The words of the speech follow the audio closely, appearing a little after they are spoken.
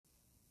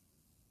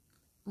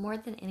more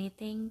than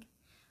anything,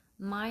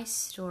 my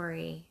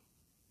story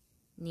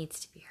needs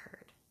to be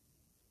heard.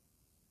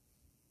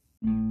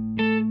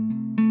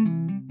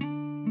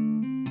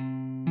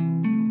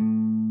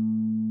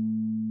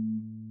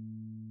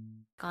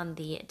 On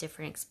the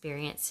different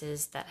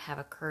experiences that have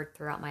occurred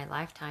throughout my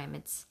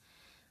lifetime,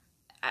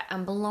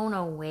 I'm blown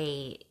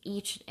away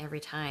each and every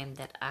time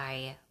that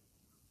I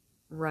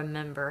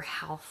remember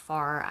how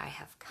far I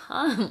have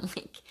come.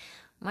 Like,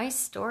 my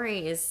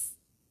story is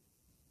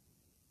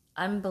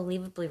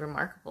unbelievably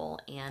remarkable,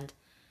 and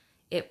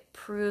it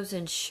proves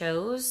and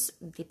shows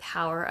the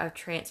power of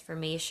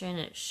transformation.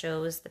 It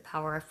shows the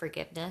power of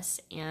forgiveness,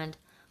 and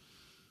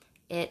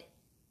it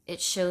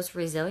shows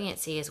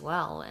resiliency as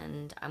well.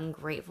 And I'm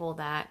grateful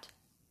that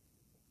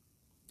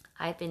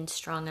I've been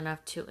strong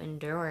enough to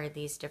endure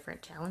these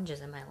different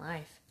challenges in my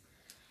life.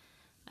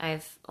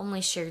 I've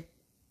only shared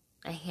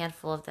a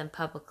handful of them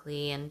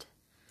publicly, and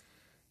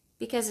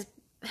because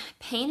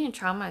pain and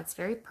trauma, it's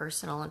very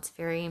personal, it's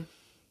very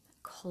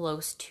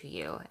close to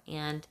you,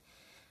 and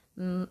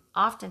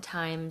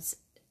oftentimes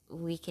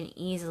we can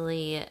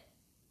easily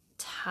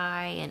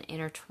tie and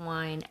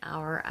intertwine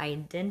our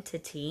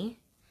identity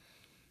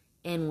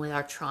in with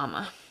our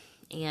trauma.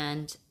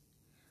 And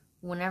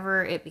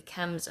whenever it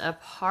becomes a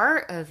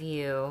part of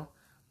you,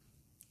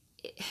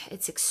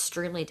 it's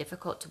extremely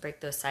difficult to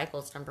break those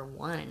cycles, number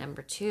one. And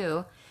number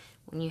two,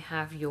 when you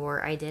have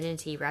your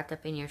identity wrapped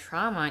up in your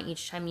trauma,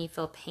 each time you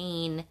feel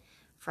pain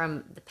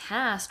from the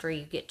past or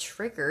you get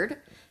triggered,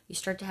 you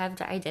start to have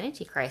the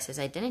identity crisis,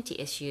 identity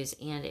issues.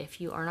 And if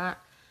you are not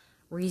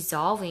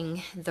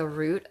resolving the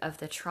root of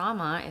the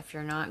trauma, if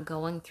you're not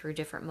going through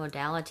different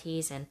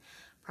modalities and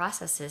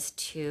processes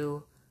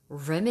to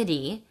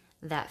remedy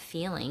that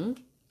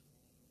feeling,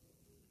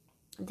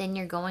 then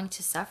you're going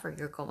to suffer.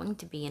 You're going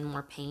to be in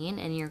more pain,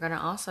 and you're going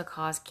to also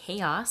cause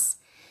chaos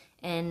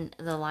in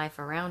the life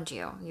around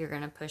you. You're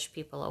going to push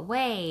people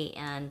away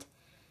and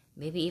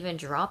maybe even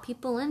draw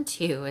people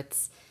into you.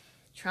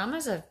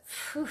 Trauma's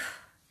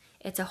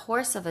it's a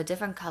horse of a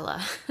different color.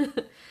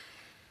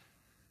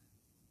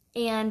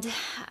 And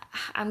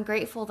I'm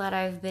grateful that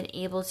I've been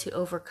able to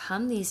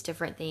overcome these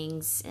different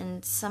things.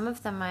 And some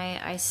of them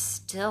I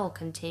still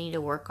continue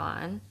to work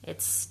on.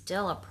 It's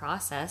still a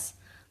process.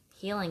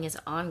 Healing is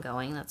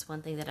ongoing. That's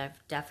one thing that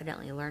I've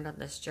definitely learned on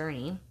this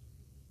journey.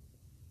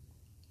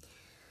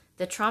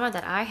 The trauma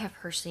that I have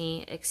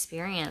personally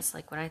experienced,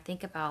 like when I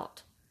think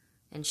about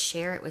and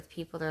share it with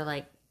people, they're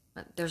like,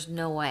 there's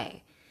no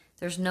way.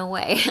 There's no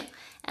way.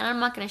 And I'm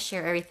not going to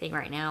share everything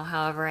right now.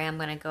 However, I am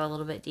going to go a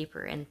little bit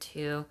deeper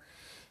into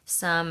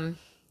some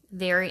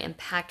very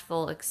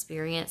impactful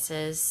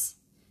experiences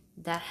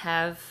that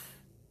have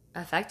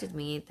affected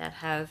me, that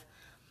have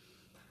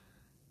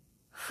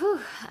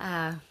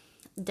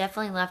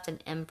definitely left an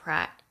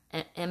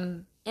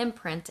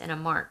imprint and a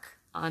mark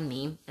on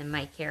me and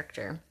my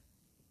character.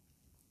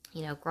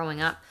 You know,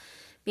 growing up,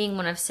 being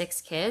one of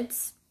 6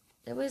 kids,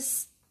 it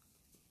was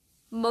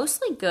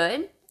mostly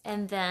good.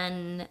 And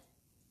then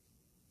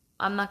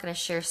I'm not going to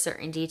share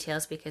certain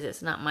details because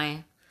it's not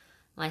my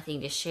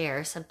thing to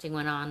share. Something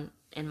went on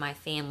in my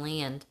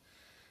family, and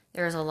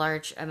there was a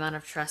large amount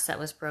of trust that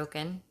was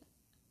broken,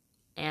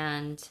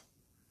 and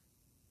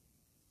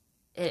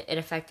it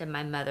affected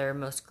my mother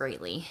most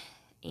greatly.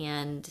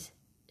 And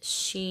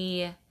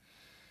she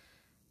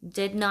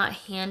did not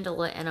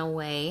handle it in a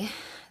way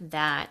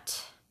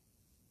that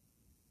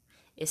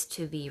is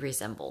to be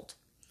resembled.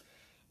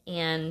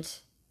 And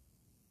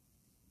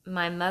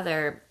my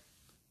mother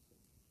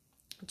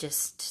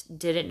just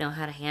didn't know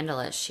how to handle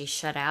it. She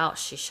shut out,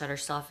 she shut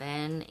herself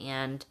in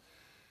and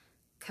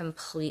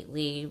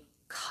completely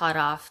cut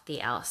off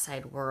the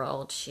outside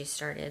world. She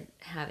started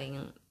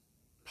having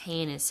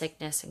pain and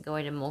sickness and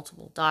going to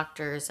multiple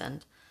doctors,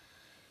 and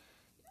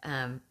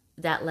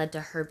that led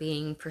to her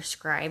being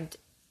prescribed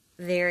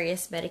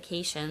various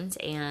medications.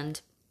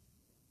 And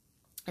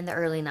in the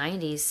early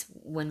 90s,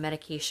 when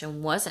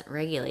medication wasn't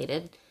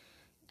regulated,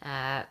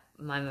 my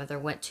mother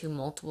went to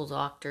multiple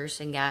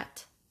doctors and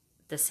got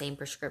the same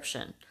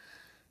prescription,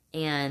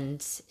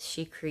 and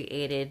she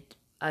created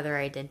other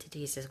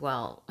identities as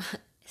well.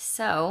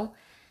 So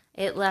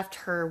it left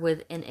her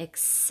with an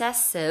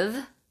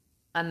excessive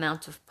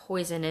amount of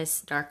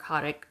poisonous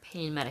narcotic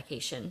pain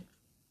medication.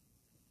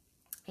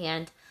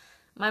 And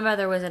my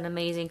mother was an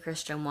amazing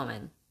Christian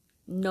woman.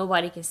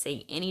 Nobody can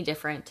say any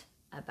different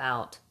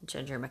about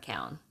Ginger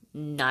McCown.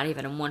 Not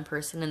even one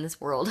person in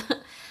this world.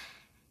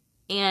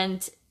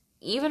 And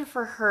even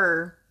for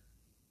her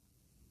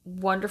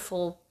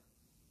wonderful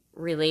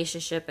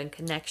relationship and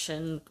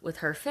connection with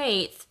her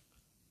faith,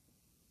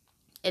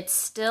 it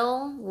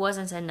still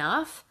wasn't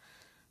enough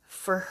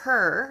for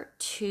her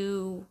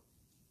to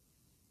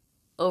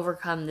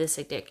overcome this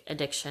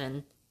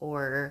addiction,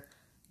 or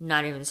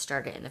not even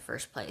start it in the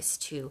first place,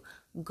 to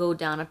go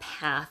down a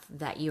path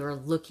that you're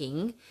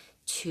looking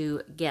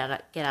to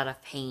get out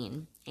of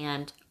pain.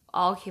 And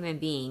all human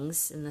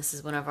beings, and this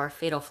is one of our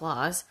fatal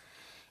flaws,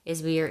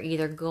 is we are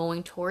either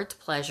going towards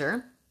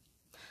pleasure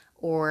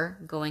or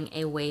going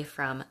away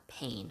from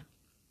pain.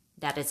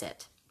 That is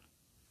it.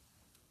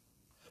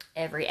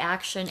 Every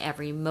action,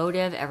 every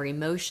motive, every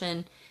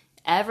emotion,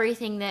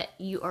 everything that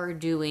you are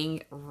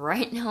doing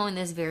right now in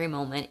this very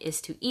moment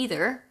is to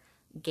either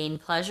gain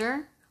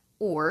pleasure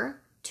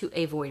or to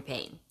avoid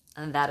pain.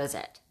 And that is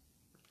it.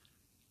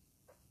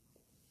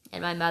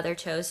 And my mother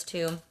chose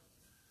to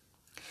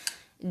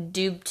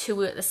do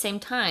two at the same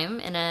time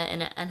in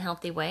an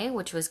unhealthy way,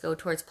 which was go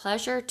towards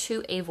pleasure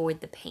to avoid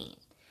the pain.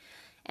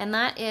 And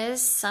that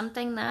is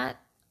something that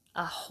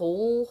a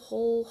whole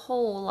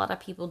lot of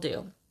people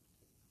do.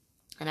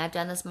 And I've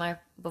done this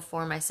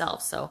before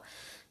myself. So,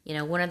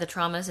 one of the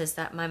traumas is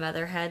that my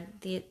mother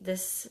had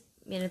this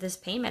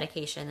pain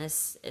medication,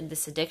 this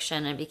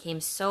addiction, and it became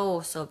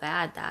so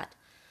bad that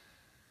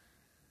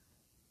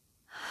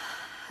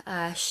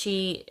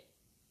she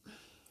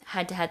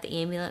had to have the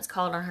ambulance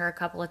called on her a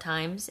couple of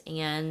times,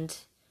 and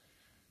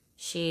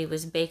she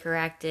was Baker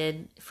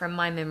acted. From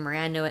my memory,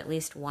 I know at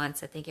least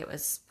once, I think it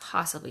was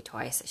possibly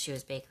twice, that she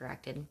was Baker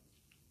acted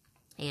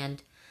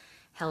and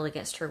held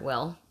against her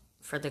will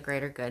for the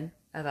greater good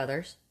of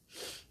others.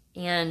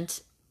 And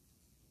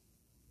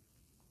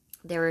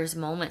there was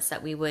moments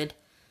that we would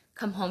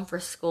come home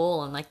for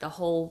school, and like the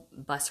whole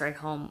bus ride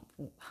home,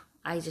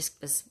 I just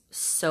was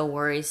so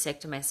worried, sick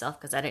to myself,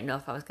 because I didn't know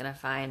if I was going to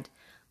find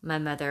my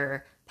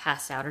mother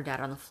passed out or dead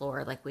on the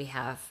floor like we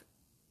have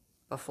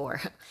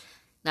before.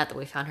 Not that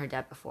we found her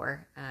dead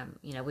before.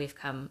 We've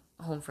come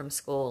home from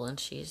school and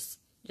she's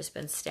just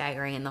been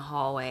staggering in the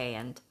hallway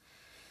and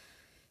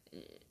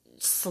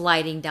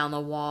sliding down the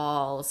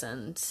walls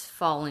and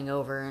falling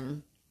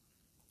over,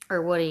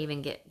 or wouldn't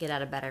even get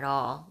out of bed at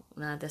all.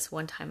 This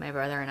one time, my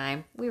brother and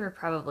I, we were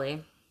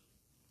probably,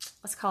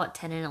 let's call it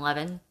 10 and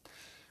 11.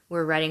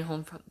 We're riding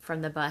home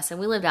from the bus, and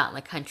we lived out in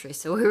the country,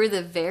 so we were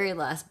the very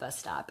last bus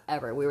stop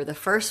ever. We were the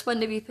first one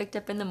to be picked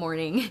up in the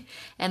morning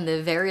and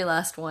the very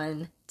last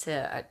one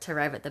to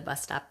arrive at the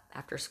bus stop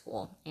after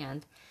school.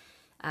 And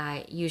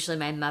usually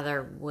my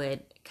mother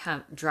would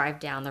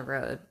drive down the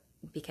road,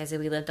 because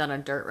we lived on a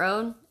dirt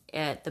road.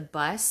 The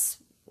bus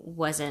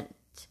wasn't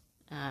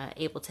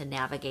able to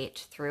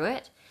navigate through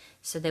it,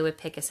 so they would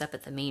pick us up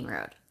at the main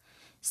road.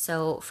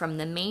 So from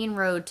the main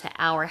road to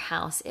our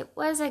house, it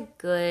was a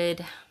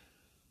good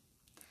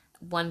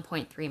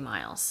 1.3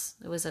 miles.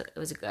 It was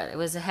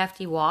a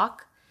hefty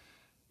walk.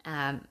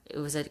 It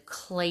was a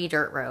clay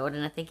dirt road,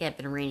 and I think it had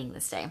been raining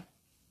this day.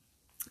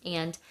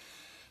 And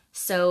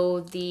so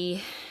the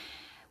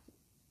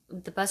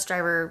bus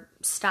driver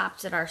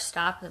stopped at our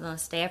stop on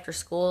this day after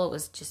school. It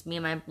was just me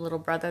and my little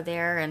brother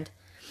there, and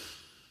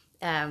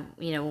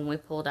when we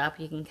pulled up,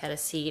 you can kind of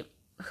see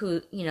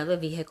who, the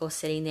vehicle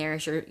sitting there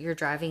as you're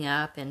driving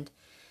up. And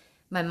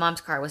my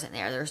mom's car wasn't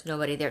there. There was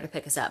nobody there to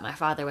pick us up. My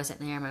father wasn't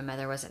there. My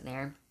mother wasn't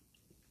there.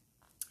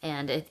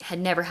 And it had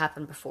never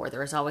happened before. There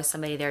was always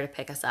somebody there to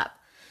pick us up.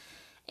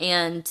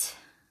 And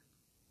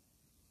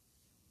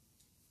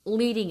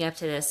leading up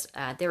to this,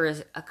 there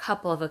was a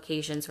couple of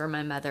occasions where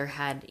my mother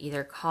had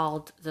either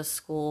called the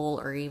school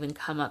or even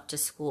come up to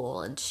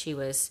school, and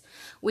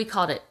we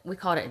called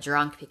it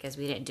drunk, because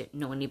we didn't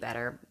know any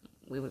better.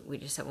 We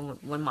just said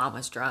when mom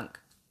was drunk.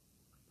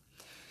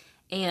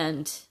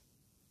 And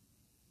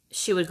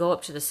she would go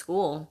up to the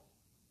school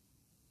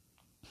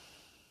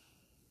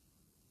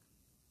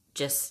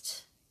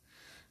just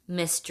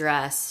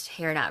misdressed,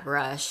 hair not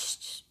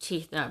brushed,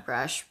 teeth not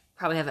brushed,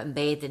 probably haven't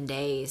bathed in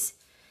days.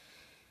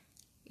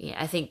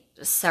 I think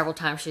several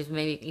times she's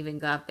maybe even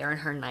gone up there in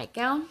her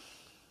nightgown.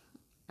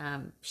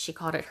 She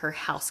called it her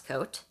house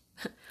coat.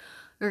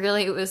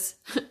 Really, it was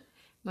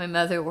my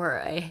mother wore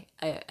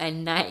a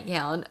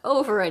nightgown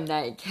over a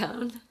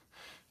nightgown,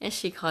 and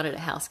she called it a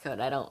house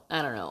coat. I don't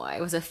know why.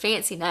 It was a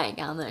fancy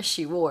nightgown that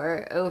she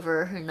wore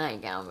over her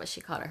nightgown, but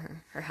she called it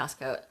her house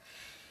coat.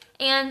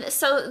 And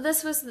so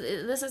this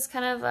is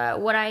kind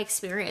of what I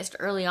experienced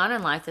early on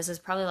in life. This is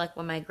probably like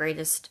one of my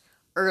greatest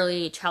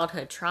early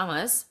childhood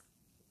traumas,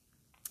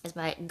 is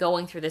by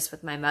going through this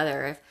with my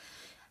mother, of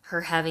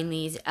her having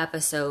these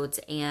episodes,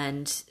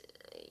 and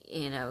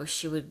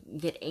she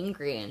would get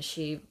angry, and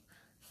she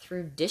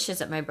threw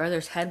dishes at my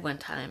brother's head one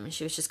time, and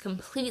she was just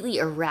completely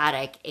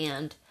erratic,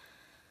 and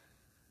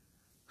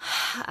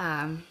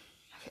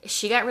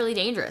she got really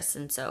dangerous.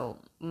 And so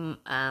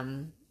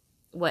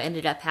what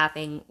ended up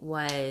happening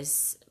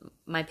was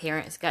my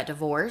parents got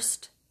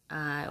divorced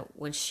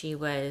when she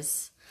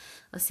was,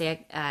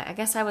 I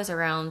guess I was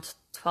around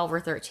 12 or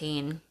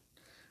 13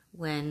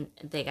 when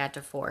they got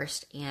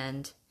divorced.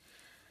 And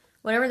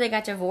whenever they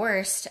got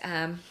divorced,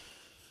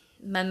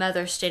 my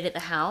mother stayed at the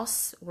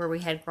house where we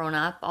had grown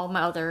up. All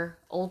my other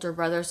older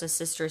brothers and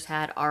sisters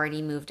had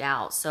already moved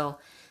out, so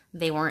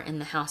they weren't in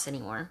the house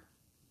anymore.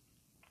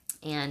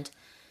 And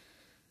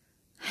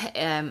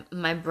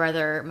my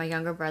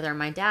younger brother and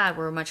my dad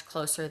were much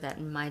closer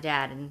than my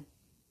dad and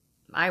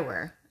I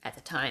were at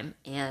the time.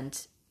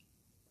 And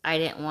I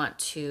didn't want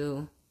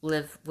to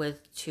live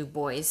with two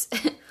boys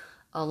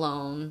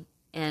alone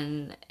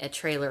in a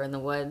trailer in the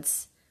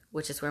woods,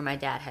 which is where my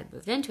dad had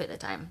moved into at the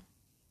time.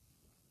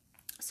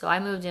 So I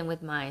moved in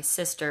with my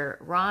sister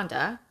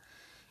Rhonda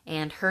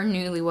and her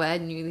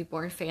newly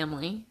born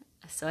family.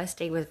 So I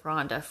stayed with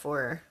Rhonda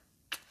for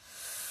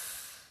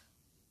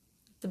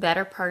the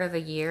better part of a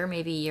year,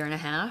 maybe a year and a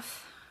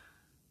half.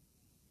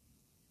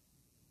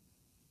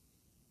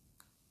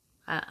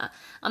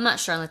 I'm not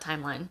sure on the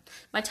timeline.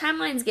 My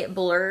timelines get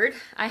blurred.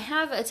 I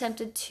have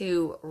attempted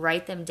to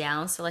write them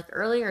down. So like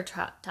earlier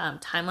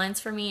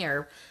timelines for me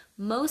are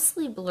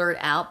mostly blurred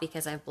out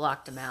because I've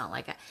blocked them out.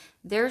 Like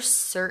there's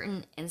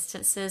certain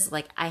instances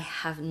like I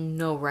have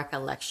no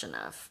recollection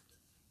of.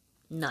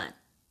 None.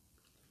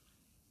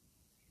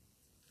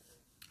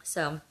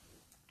 So,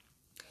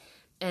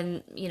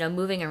 and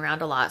moving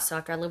around a lot. So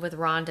after I lived with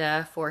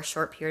Rhonda for a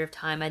short period of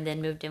time, I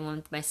then moved in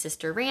with my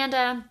sister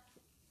Randa.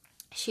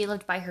 She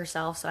lived by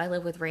herself, so I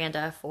lived with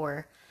Randa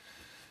for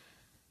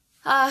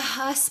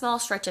a small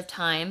stretch of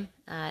time.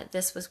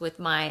 This was with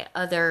my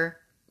other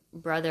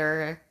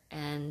brother,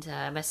 and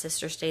my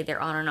sister stayed there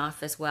on and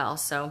off as well.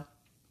 So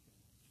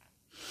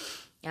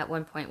at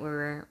one point we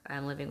were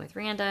living with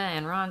Randa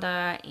and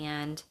Rhonda,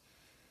 and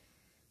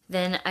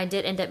then I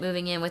did end up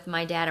moving in with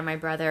my dad and my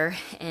brother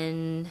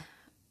in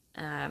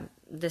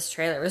this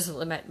trailer.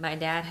 My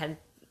dad had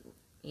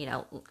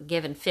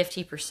given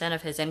 50%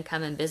 of his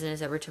income and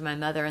business over to my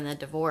mother in the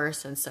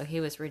divorce, and so he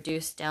was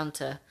reduced down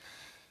to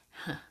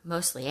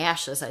mostly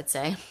ashes, I'd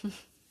say.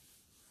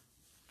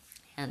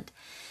 and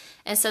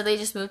so they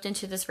just moved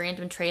into this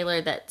random trailer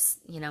that's,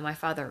 my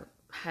father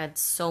had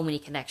so many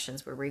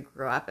connections where we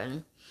grew up,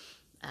 and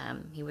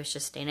he was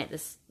just staying at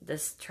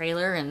this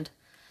trailer, and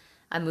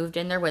I moved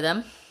in there with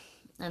him,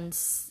 and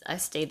I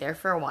stayed there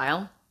for a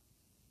while.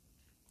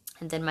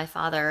 And then my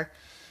father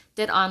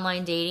did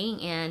online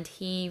dating, and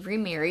he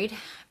remarried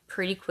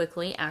pretty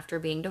quickly after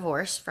being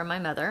divorced from my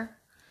mother.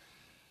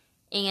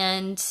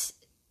 And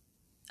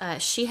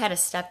she had a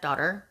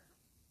stepdaughter,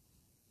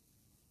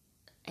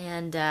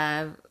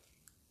 and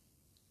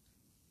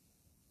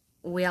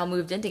we all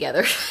moved in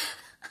together.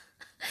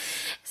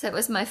 So it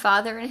was my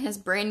father and his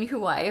brand new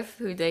wife,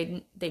 who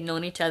they'd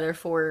known each other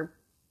for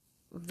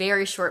a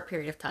very short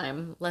period of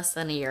time, less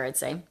than a year, I'd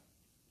say.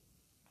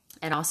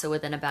 And also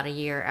within about a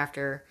year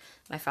after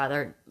my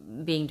father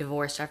being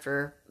divorced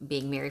after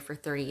being married for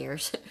 30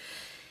 years.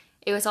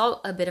 It was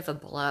all a bit of a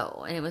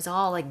blow, and it was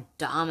all like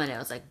domino. It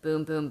was like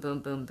boom, boom, boom,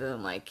 boom,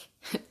 boom. Like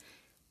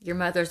your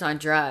mother's on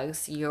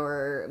drugs,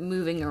 you're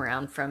moving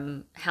around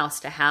from house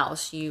to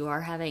house, you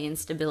are having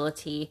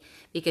instability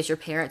because your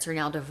parents are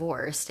now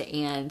divorced,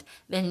 and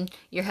then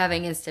you're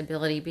having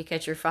instability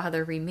because your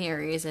father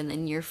remarries, and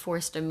then you're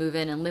forced to move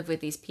in and live with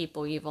these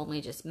people you've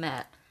only just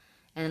met.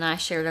 And I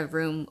shared a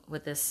room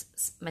with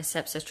my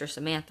stepsister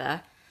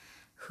Samantha,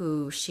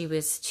 who she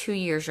was 2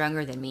 years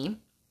younger than me.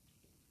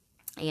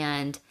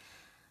 And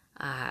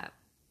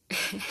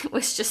it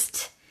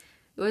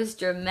was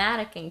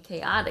dramatic and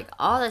chaotic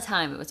all the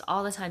time. It was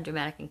all the time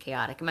dramatic and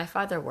chaotic. And my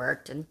father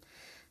worked, and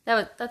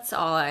that's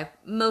all I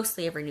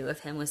mostly ever knew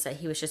of him, was that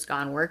he was just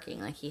gone working.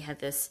 Like he had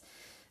this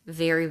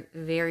very,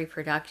 very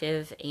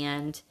productive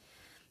and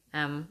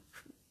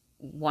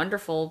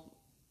wonderful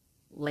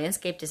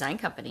landscape design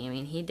company. I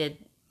mean, he did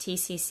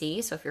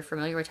TCC, so if you're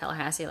familiar with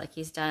Tallahassee, like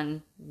he's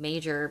done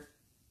major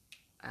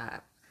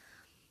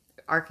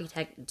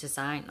architect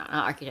design, not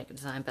architect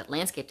design, but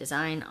landscape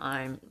design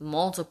on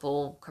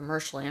multiple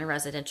commercial and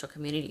residential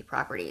community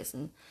properties.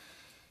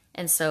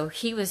 And so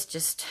he was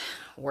just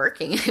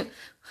working.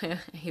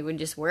 He would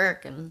just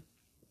work and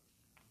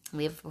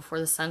leave before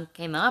the sun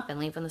came up and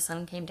leave when the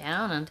sun came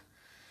down. And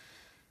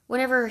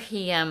whenever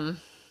he,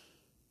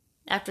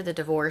 after the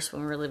divorce,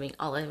 when we were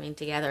all living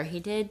together, he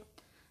did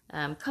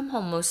come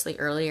home mostly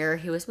earlier.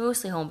 He was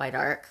mostly home by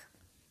dark.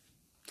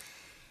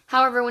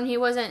 However, when he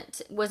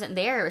wasn't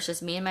there, it was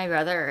just me and my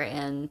brother,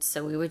 and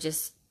so we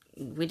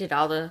did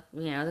all the,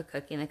 the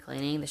cooking, the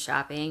cleaning, the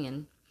shopping,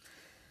 and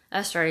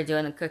I started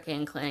doing the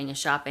cooking, cleaning, and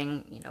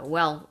shopping,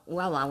 well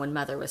on when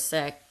Mother was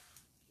sick.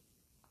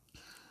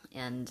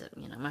 And,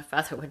 my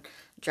father would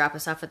drop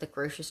us off at the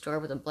grocery store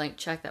with a blank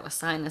check that was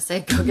signed and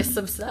say, go get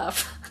some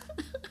stuff.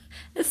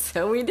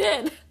 So we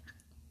did.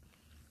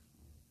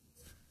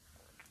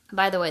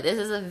 By the way, this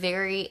is a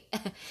very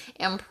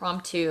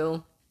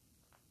impromptu,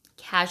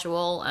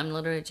 casual. I'm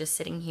literally just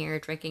sitting here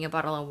drinking a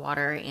bottle of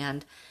water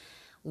and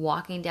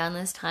walking down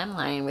this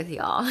timeline with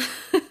y'all.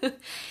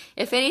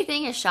 If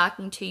anything is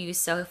shocking to you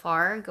so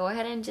far, go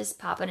ahead and just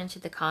pop it into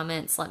the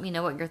comments. Let me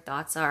know what your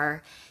thoughts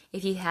are.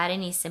 If you had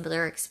any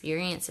similar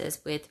experiences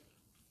with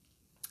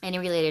any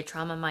related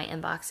trauma, my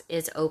inbox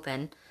is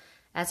open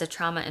as a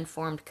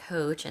trauma-informed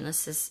coach, and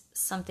this is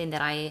something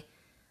that I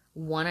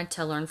wanted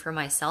to learn for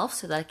myself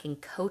so that I can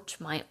coach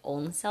my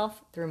own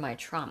self through my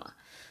trauma.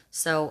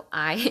 So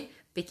I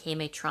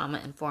became a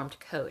trauma-informed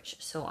coach,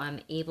 so I'm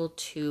able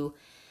to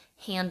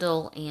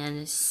handle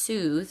and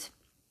soothe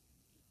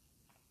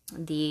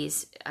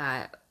these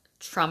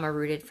trauma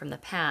rooted from the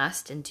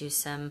past and do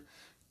some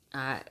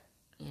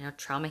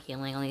trauma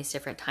healing on these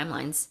different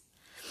timelines.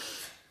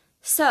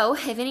 So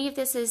if any of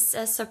this is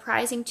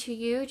surprising to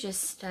you,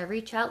 just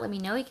reach out, let me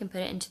know. You can put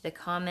it into the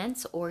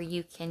comments, or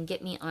you can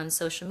get me on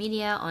social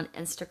media on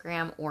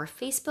Instagram or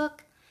Facebook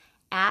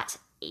at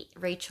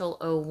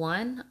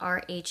Rachel01,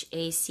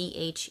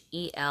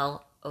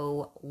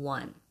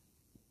 RHACHEL01.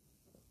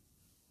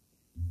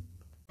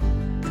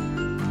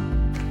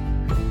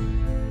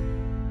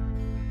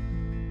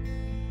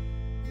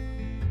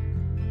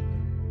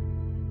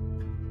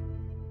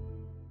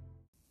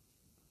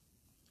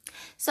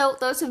 So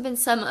those have been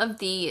some of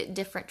the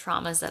different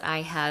traumas that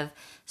I have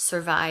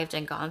survived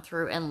and gone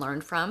through and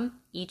learned from.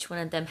 Each one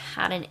of them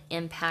had an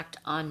impact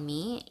on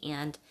me,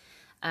 and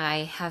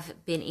I have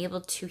been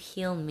able to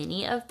heal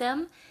many of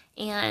them,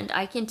 and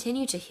I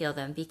continue to heal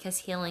them because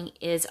healing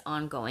is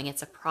ongoing.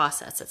 It's a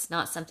process. It's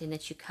not something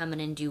that you come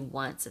in and do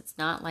once. It's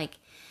not like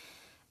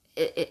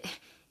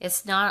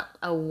it's not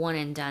a one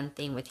and done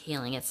thing with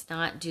healing. It's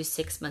not do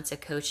 6 months of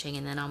coaching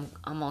and then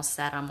I'm all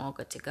set, I'm all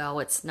good to go.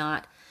 It's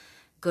not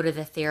go to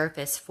the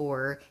therapist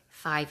for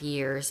 5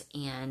 years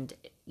and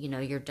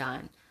you're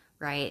done,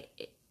 right?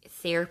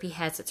 Therapy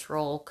has its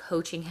role,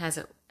 coaching has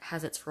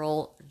its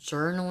role,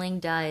 journaling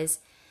does.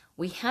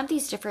 We have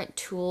these different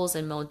tools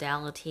and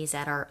modalities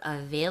that are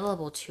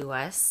available to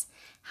us.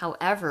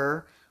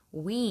 However,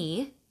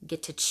 we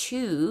get to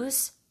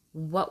choose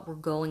what we're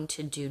going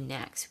to do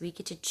next. We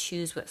get to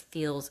choose what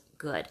feels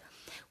good.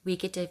 We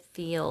get to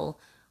feel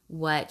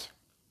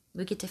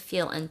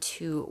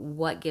into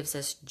what gives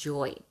us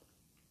joy.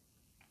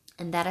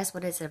 And that is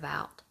what it's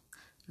about.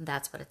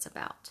 That's what it's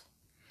about.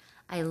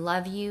 I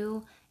love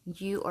you.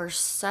 You are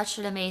such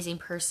an amazing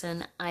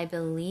person. I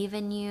believe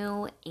in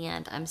you,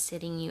 and I'm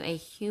sending you a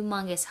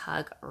humongous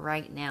hug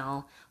right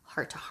now,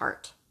 heart to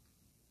heart.